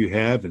resources you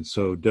have. And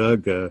so,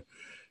 Doug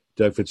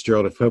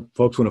Fitgerald, if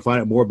folks want to find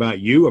out more about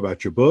you,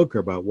 about your book, or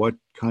about what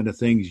kind of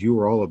things you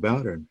are all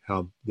about, and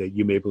how that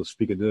you may be able to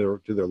speak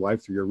into their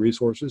life through your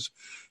resources,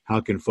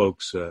 how can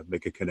folks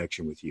make a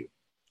connection with you?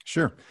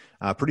 Sure.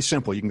 Pretty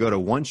simple. You can go to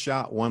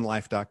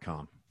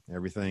oneshotOneLife.com.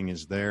 Everything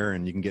is there,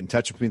 and you can get in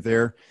touch with me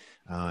there.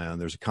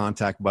 There's a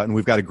contact button.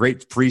 We've got a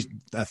great free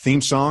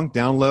theme song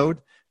download.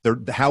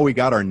 How we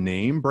got our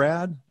name,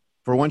 Brad,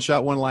 for One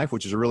Shot, One Life,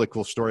 which is a really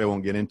cool story. I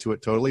won't get into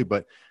it totally,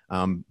 but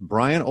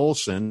Brian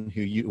Olson,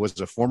 who was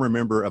a former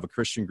member of a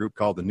Christian group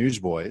called the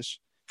Newsboys,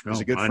 is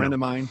a good friend of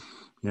mine.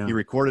 Yeah. He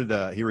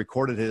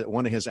recorded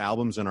one of his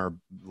albums in our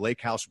lake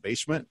house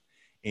basement,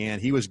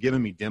 and he was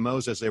giving me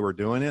demos as they were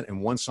doing it.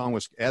 And one song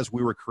was as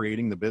we were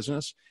creating the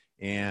business,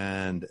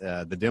 and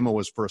the demo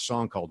was for a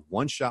song called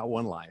One Shot,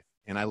 One Life.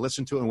 And I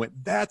listened to it and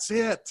went, that's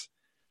it.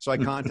 So I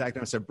contacted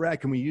him. I said,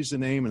 Brad, can we use the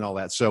name and all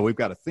that? So we've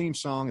got a theme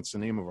song. It's the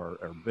name of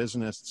our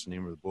business. It's the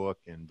name of the book.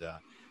 And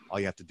all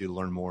you have to do to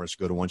learn more is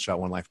go to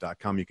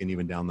oneshotOneLife.com. You can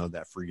even download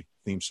that free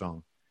theme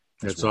song.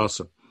 That's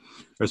awesome.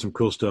 There's some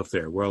cool stuff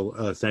there.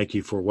 Well, thank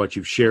you for what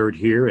you've shared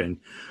here. And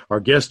our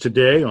guest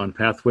today on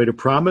Pathway to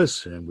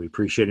Promise, and we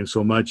appreciate him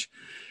so much,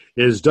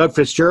 is Doug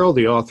Fitgerald,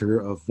 the author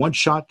of One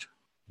Shot,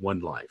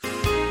 One Life.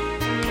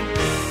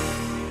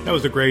 That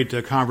was a great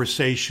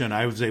conversation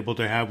I was able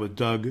to have with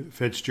Doug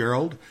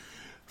Fitgerald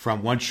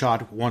from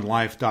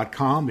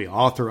OneShotOneLife.com, the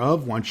author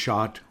of One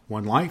Shot,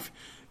 One Life,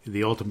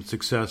 the ultimate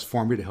success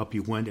formula to help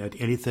you win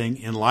at anything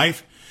in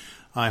life.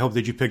 I hope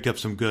that you picked up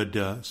some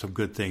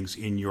good things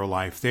in your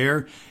life there.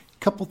 A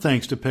couple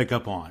things to pick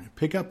up on.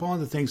 Pick up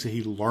on the things that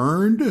he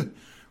learned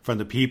from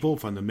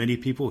the many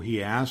people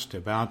he asked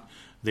about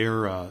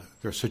their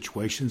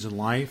situations in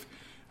life,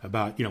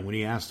 about, when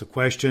he asked the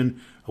question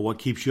of what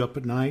keeps you up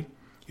at night.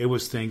 It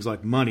was things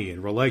like money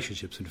and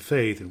relationships and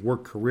faith and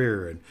work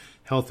career and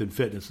health and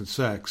fitness and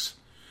sex.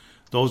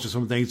 Those are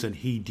some things that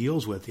he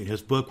deals with in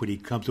his book when he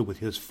comes up with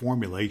his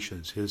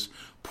formulations, his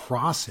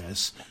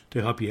process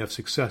to help you have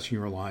success in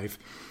your life.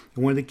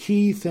 And one of the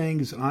key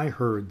things I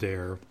heard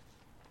there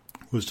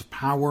was the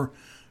power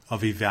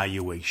of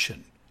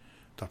evaluation.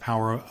 The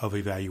power of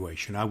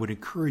evaluation. I would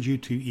encourage you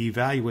to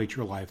evaluate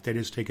your life. That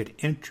is, take an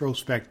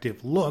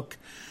introspective look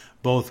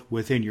both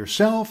within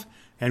yourself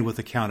and with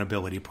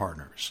accountability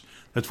partners.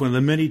 That's one of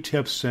the many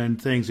tips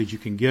and things that you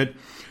can get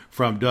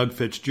from Doug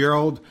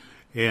Fitgerald,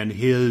 and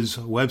his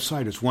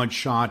website is One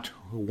Shot,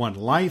 One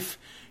Life.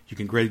 You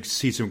can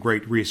see some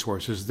great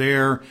resources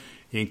there,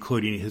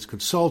 including his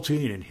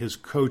consulting and his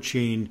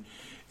coaching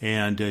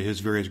and his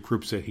various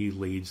groups that he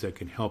leads that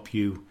can help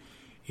you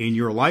in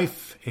your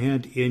life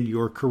and in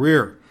your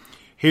career.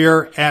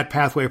 Here at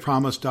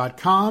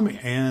pathwaypromise.com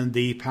and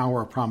the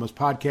Power of Promise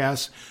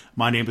podcast,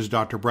 my name is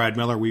Dr. Brad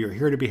Miller. We are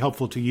here to be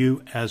helpful to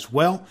you as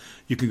well.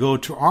 You can go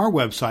to our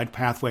website,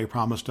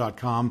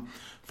 pathwaypromise.com,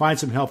 find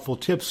some helpful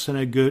tips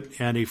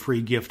and a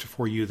free gift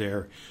for you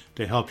there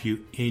to help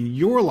you in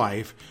your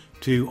life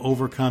to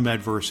overcome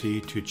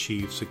adversity, to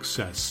achieve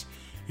success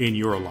in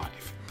your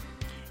life.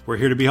 We're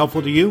here to be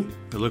helpful to you.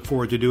 I look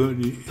forward to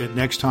doing it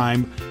next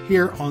time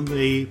here on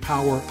the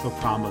Power of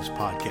Promise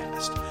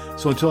podcast.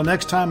 So until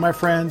next time, my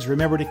friends,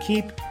 remember to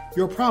keep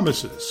your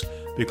promises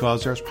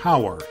because there's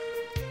power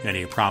in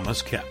a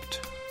promise kept.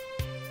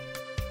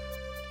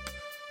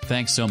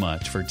 Thanks so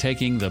much for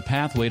taking the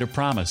Pathway to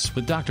Promise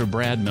with Dr.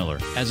 Brad Miller.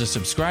 As a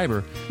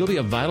subscriber, you'll be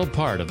a vital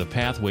part of the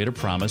Pathway to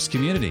Promise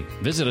community.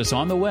 Visit us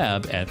on the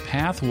web at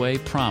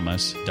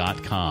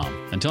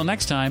pathwaypromise.com. Until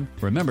next time,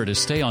 remember to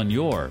stay on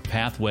your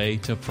pathway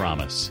to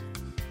promise.